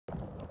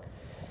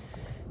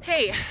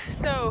Hey,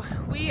 so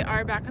we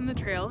are back on the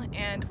trail,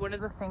 and one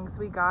of the things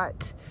we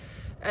got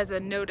as a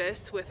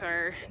notice with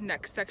our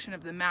next section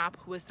of the map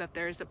was that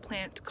there's a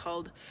plant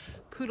called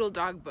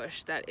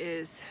poodle-dog-bush that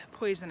is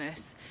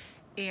poisonous,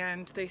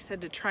 and they said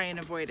to try and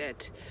avoid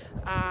it.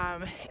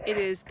 It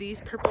is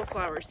these purple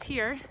flowers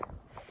here,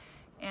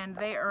 and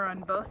they are on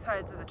both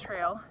sides of the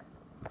trail,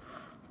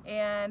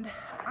 and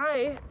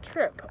I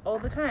trip all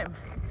the time.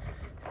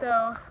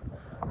 So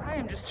I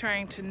am just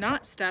trying to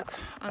not step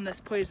on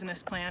this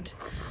poisonous plant,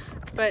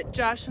 but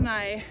Josh and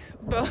I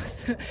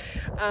both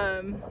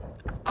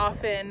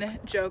often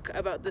joke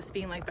about this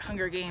being like the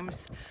Hunger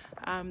Games,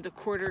 the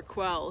Quarter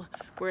Quell,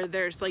 where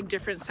there's like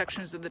different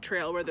sections of the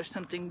trail where there's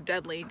something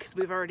deadly, because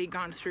we've already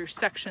gone through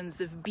sections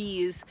of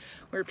bees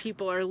where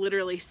people are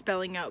literally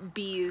spelling out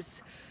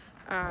bees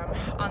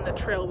on the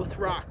trail with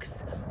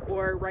rocks,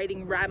 or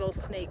writing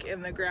rattlesnake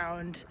in the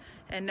ground,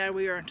 and now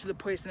we are onto the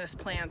poisonous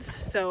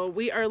plants. So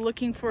we are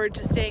looking forward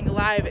to staying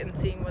alive and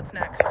seeing what's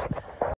next.